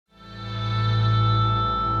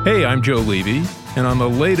Hey, I'm Joe Levy, and on the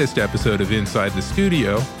latest episode of Inside the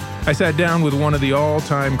Studio, I sat down with one of the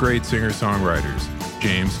all-time great singer-songwriters,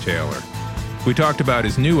 James Taylor. We talked about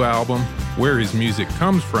his new album, where his music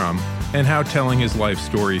comes from, and how telling his life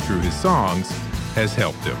story through his songs has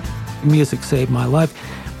helped him. Music saved my life,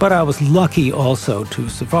 but I was lucky also to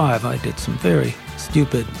survive. I did some very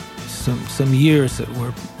stupid, some years that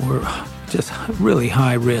were just really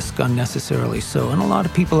high risk, unnecessarily so, and a lot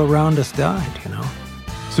of people around us died, you know.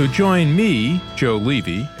 So join me, Joe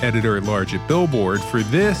Levy, editor-at-large at Billboard, for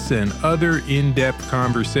this and other in-depth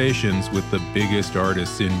conversations with the biggest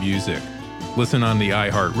artists in music. Listen on the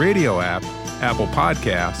iHeartRadio app, Apple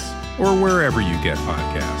Podcasts, or wherever you get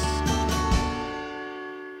podcasts.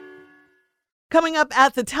 Coming up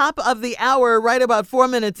at the top of the hour, right about 4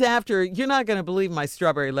 minutes after, you're not going to believe my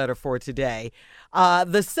strawberry letter for today.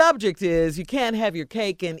 The subject is you can't have your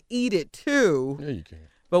cake and eat it too. Yeah, you can.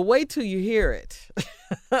 But wait till you hear it.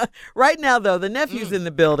 Right now, though, the nephew's in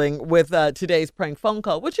the building with today's prank phone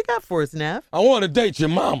call. What you got for us, Neff? I want to date your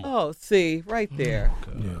mama. Oh, see, right there.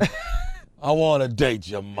 Yeah. I want to date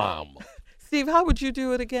your mama. Steve, how would you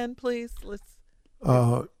do it again, please?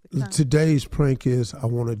 Today's prank is I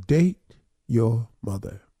want to date your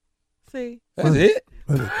mother. See? That's it?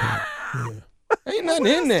 Yeah. Ain't nothing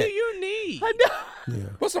in there. What else do you need? I know. Yeah.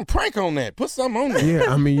 Put some prank on that. Put something on there.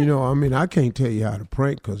 Yeah, I can't tell you how to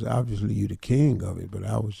prank because obviously you're the king of it, but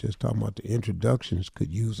I was just talking about the introductions could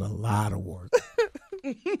use a lot of work.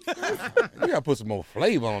 You got to put some more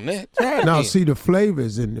flavor on that. Try it Now, then. see, the flavor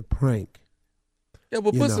is in the prank. Yeah,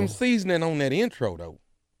 but you put know. some seasoning on that intro, though.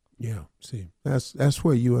 Yeah, see, that's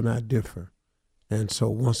where you and I differ. And so,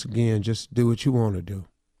 once again, just do what you want to do.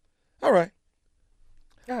 All right.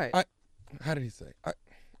 All right. How did he say?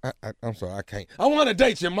 I'm sorry, I can't. I want to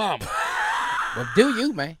date your mama. Well, do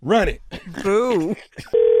you, man? Run it. Boo.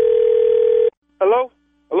 Hello?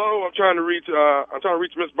 Hello, I'm trying to reach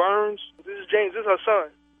Miss Burns. This is James. This is her son.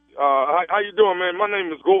 How you doing, man? My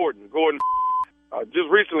name is Gordon. I just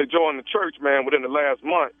recently joined the church, man, within the last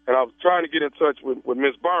month, and I was trying to get in touch with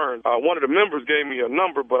Miss Burns. One of the members gave me a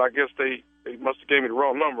number, but I guess they must have gave me the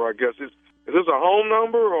wrong number, I guess. Is this a home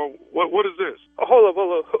number, or what is this? Hold up.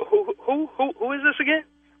 Who is this again?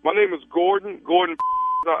 My name is Gordon.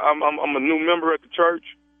 I'm a new member at the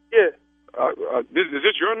church. Yeah. Is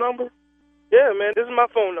this your number? Yeah, man, this is my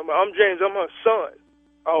phone number. I'm James. I'm her son.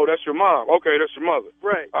 Oh, that's your mom. Okay, that's your mother.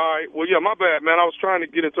 Right. All right. Well, yeah, my bad, man. I was trying to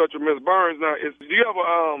get in touch with Miss Burns. Now, do you have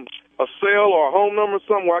a cell or a home number or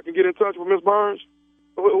something where I can get in touch with Miss Burns?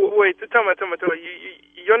 Wait, tell me.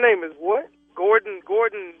 Your name is what? Gordon.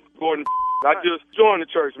 I just joined the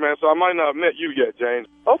church, man, so I might not have met you yet, James.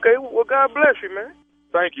 Okay. Well, God bless you, man.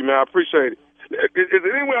 Thank you, man. I appreciate it. Is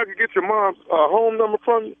there any way I could get your mom's home number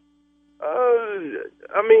from you?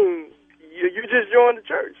 I mean, you just joined the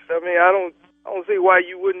church. I mean, I don't see why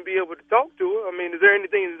you wouldn't be able to talk to her. I mean, is there a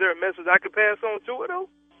message I could pass on to her,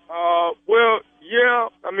 though? Well,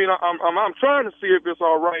 yeah. I mean, I'm trying to see if it's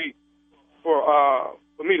all right for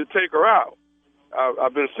me to take her out.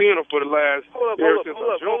 I've been seeing her for the last Hold up. Tell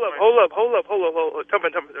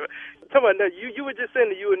me now, you were just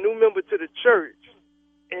saying that you were a new member to the church,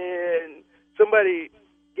 and somebody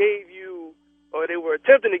gave you, or they were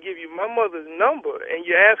attempting to give you my mother's number, and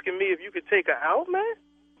you're asking me if you could take her out, man?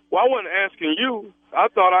 Well, I wasn't asking you. I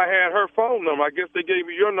thought I had her phone number. I guess they gave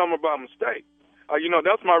me your number by mistake.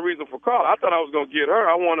 That's my reason for calling. I thought I was going to get her.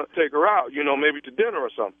 I want to take her out, maybe to dinner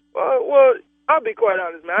or something. Well, I'll be quite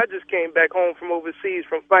honest, man. I just came back home from overseas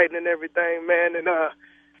from fighting and everything, man. And, my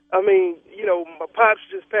pops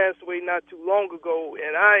just passed away not too long ago,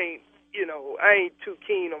 and I ain't too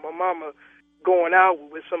keen on my mama going out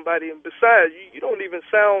with somebody. And besides, you don't even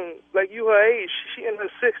sound like you her age. She in her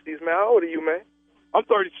 60s, man. How old are you, man? I'm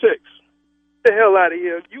 36. Get the hell out of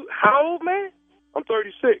here. How old, man? I'm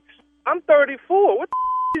 36. I'm 34. What the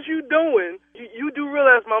is you doing? You do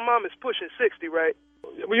realize my mom is pushing 60, right?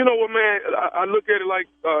 Well, you know what, man? I look at it like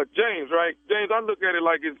James, right? James, I look at it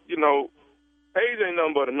like it's, age ain't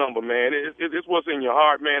nothing but a number, man. It's what's in your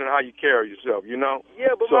heart, man, and how you carry yourself, Yeah,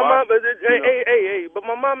 but my mom, but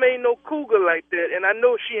my mom ain't no cougar like that, and I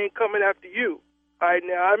know she ain't coming after you. All right,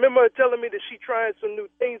 now, I remember her telling me that she trying some new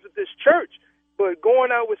things at this church, but going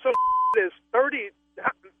out with some that's 30,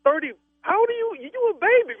 how old are you? You a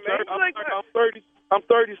baby, man. I'm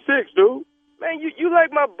 36, dude. Man, you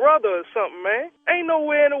like my brother or something, man. Ain't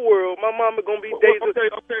nowhere in the world my mama gonna be dating.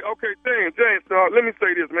 Okay, James, let me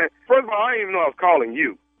say this, man. First of all, I didn't even know I was calling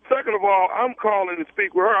you. Second of all, I'm calling to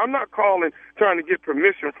speak with her. I'm not calling trying to get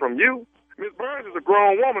permission from you. Miss Burns is a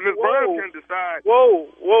grown woman. Miss Burns can decide. Whoa.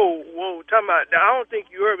 Time out. Now, I don't think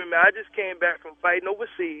you heard me, man. I just came back from fighting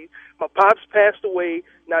overseas. My pops passed away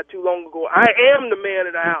not too long ago. I am the man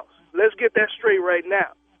of the house. Let's get that straight right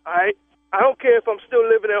now, all right? I don't care if I'm still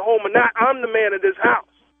living at home or not. I'm the man of this house,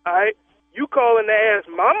 all right? You calling to ask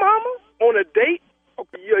my mama on a date?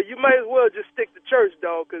 Okay. Yeah, you might as well just stick to church,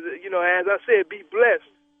 dog, because, you know, as I said, be blessed.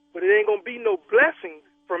 But it ain't going to be no blessing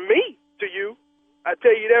from me to you. I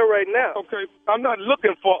tell you that right now. Okay, I'm not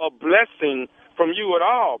looking for a blessing from you at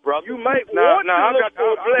all, brother. You might want to look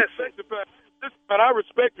for a blessing. I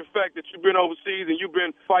respect the fact that you've been overseas and you've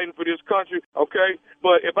been fighting for this country, okay?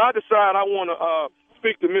 But if I decide I want to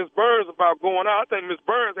speak to Miss Burns about going out, I think Miss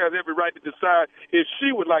Burns has every right to decide if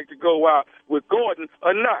she would like to go out with Gordon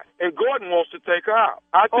or not. And Gordon wants to take her out.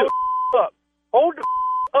 Hold the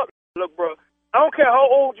up. Look, bro, I don't care how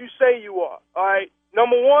old you say you are, all right?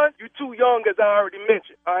 Number one, you too young, as I already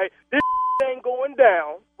mentioned, all right? This ain't going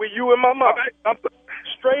down with you and my mom.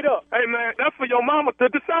 Straight up. Hey, man, that's for your mama to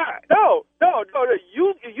decide. No.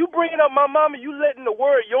 You bringing up my mama, you letting the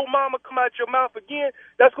word your mama come out your mouth again,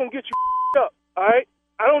 that's going to get you up, all right?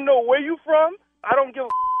 I don't know where you from. I don't give a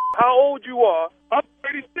how old you are. I'm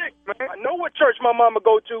 36, man. I know what church my mama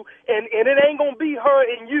go to, and it ain't going to be her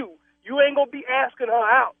and you. You ain't going to be asking her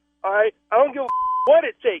out, all right? I don't give a what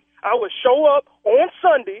it takes. I would show up on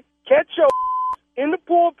Sunday, catch your in the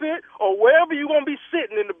pulpit or wherever you're going to be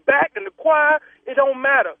sitting, in the back, in the choir. It don't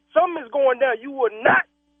matter. Something is going down. You are not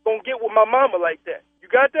going to get with my mama like that.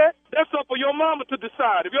 You got that? That's up for your mama to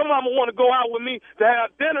decide. If your mama want to go out with me to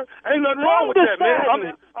have dinner, ain't nothing wrong with that,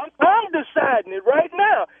 man. I'm deciding it right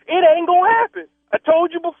now. It ain't going to happen. I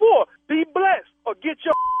told you before, be blessed or get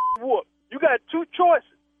your whooped. You got two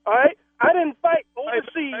choices, all right? I didn't fight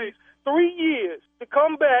overseas 3 years to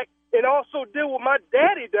come back and also deal with my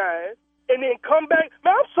daddy dying and then come back.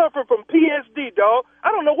 Man, I'm suffering from PSD, dog. I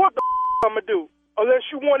don't know what the I'm going to do unless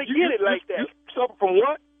you want to get it like that. You suffer from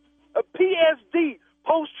what? A PSD,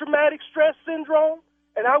 post-traumatic stress syndrome,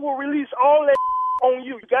 and I will release all that on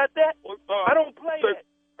you. You got that? I don't play that.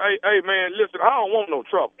 Hey, man, listen, I don't want no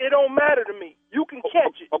trouble. It don't matter to me. You can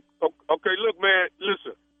catch it. Okay, look, man,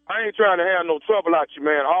 listen. I ain't trying to have no trouble out you,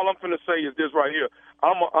 man. All I'm finna say is this right here.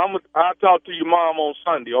 I'll talk to your mom on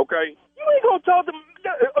Sunday, okay? You ain't gonna talk to me.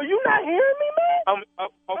 Are you not hearing me, man?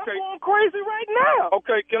 Okay. I'm going crazy right now.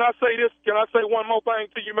 Okay, can I say this? Can I say one more thing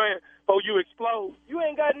to you, man, before you explode? You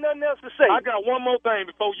ain't got nothing else to say. I got one more thing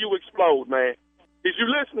before you explode, man. Is you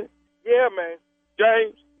listening? Yeah, man.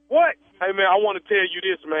 James? What? Hey, man, I want to tell you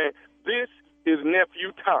this, man. This is nephew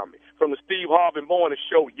Tommy from the Steve Harvey Morning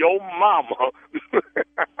Show. Your mama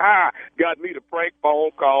got me to prank phone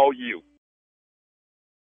call you.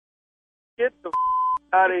 Get the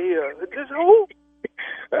out of here. This who?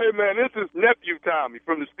 Hey, man, this is nephew Tommy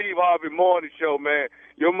from the Steve Harvey Morning Show, man.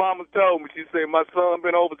 Your mama told me, she said, my son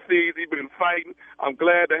been overseas. He been fighting. I'm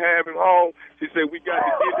glad to have him home. She said, we got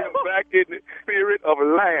to get him back in the spirit of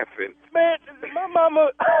laughing. Man, my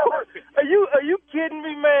mama, are you kidding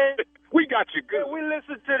me, man? We got you good. We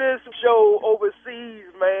listen to this show overseas,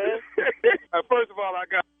 man. First of all, I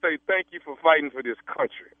got to say thank you for fighting for this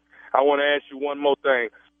country. I want to ask you one more thing.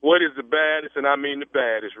 What is the baddest, and I mean the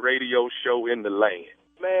baddest, radio show in the land?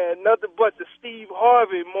 Man, nothing but the Steve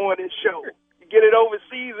Harvey Morning Show. You get it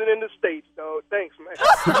overseas and in the States, dog. Thanks, man.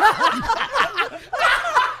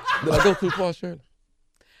 Did I go too far, Shirley?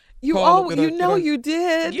 You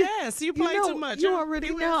did. Yes, you play too much. You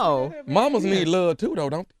already know. Mamas need love too, though,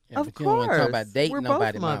 don't they? Yeah, Of but you don't want to talk course. about dating We're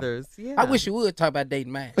nobody, both mama. mothers. Yeah. I wish you would talk about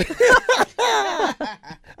dating mine.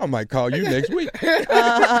 I might call you next week.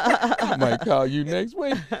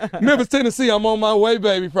 Memphis, Tennessee, I'm on my way,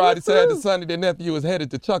 baby. Friday, Saturday, Sunday. The nephew is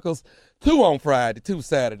headed to Chuckles. 2 on Friday, 2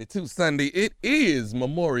 Saturday, 2 Sunday. It is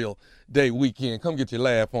Memorial Day weekend. Come get your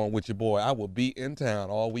laugh on with your boy. I will be in town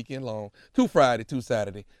all weekend long. 2 Friday, 2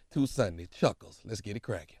 Saturday, 2 Sunday. Chuckles. Let's get it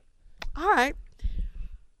cracking. All right.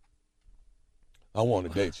 I want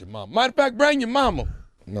to date your mama. Matter of fact, bring your mama.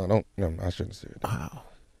 No, I shouldn't have said that.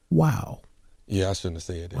 Wow. Yeah, I shouldn't have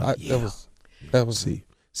said that. Well, That was.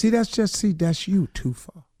 See, that's you too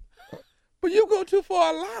far. But you go too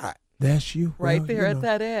far a lot. That's you. Right Well, there at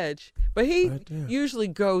that edge. But he Right there. usually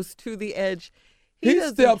goes to the edge. He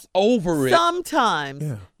doesn't- steps over it. Sometimes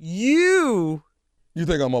Yeah. you. You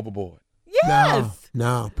think I'm overboard? Yes.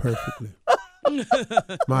 No, perfectly.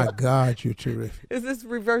 My God, you're terrific. Is this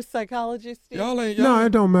reverse psychology, Steve? Y'all ain't. No,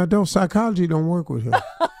 it don't matter. Psychology don't work with him.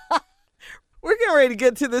 We're getting ready to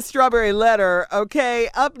get to the strawberry letter, okay?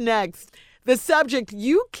 Up next, the subject,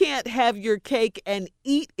 you can't have your cake and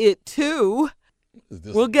eat it too.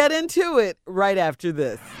 We'll get into it right after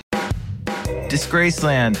this.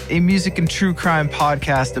 Disgraceland, a music and true crime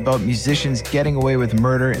podcast about musicians getting away with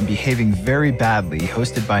murder and behaving very badly,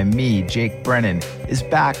 hosted by me, Jake Brennan, is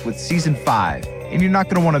back with Season 5. And you're not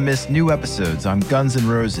going to want to miss new episodes on Guns N'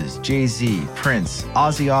 Roses, Jay-Z, Prince,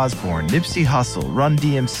 Ozzy Osbourne, Nipsey Hussle, Run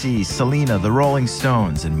DMC, Selena, The Rolling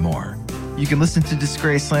Stones, and more. You can listen to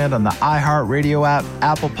Disgraceland on the iHeartRadio app,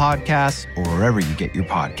 Apple Podcasts, or wherever you get your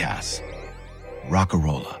podcasts.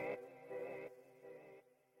 Rockarola.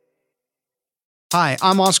 Hi,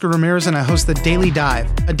 I'm Oscar Ramirez, and I host The Daily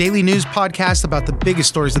Dive, a daily news podcast about the biggest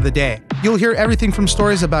stories of the day. You'll hear everything from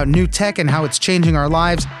stories about new tech and how it's changing our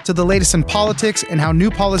lives, to the latest in politics and how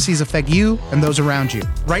new policies affect you and those around you.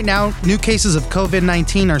 Right now, new cases of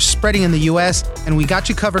COVID-19 are spreading in the U.S., and we got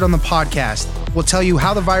you covered on the podcast. We'll tell you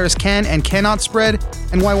how the virus can and cannot spread,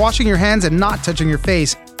 and why washing your hands and not touching your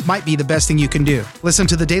face might be the best thing you can do. Listen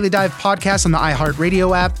to The Daily Dive podcast on the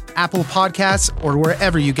iHeartRadio app, Apple Podcasts, or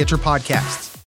wherever you get your podcasts.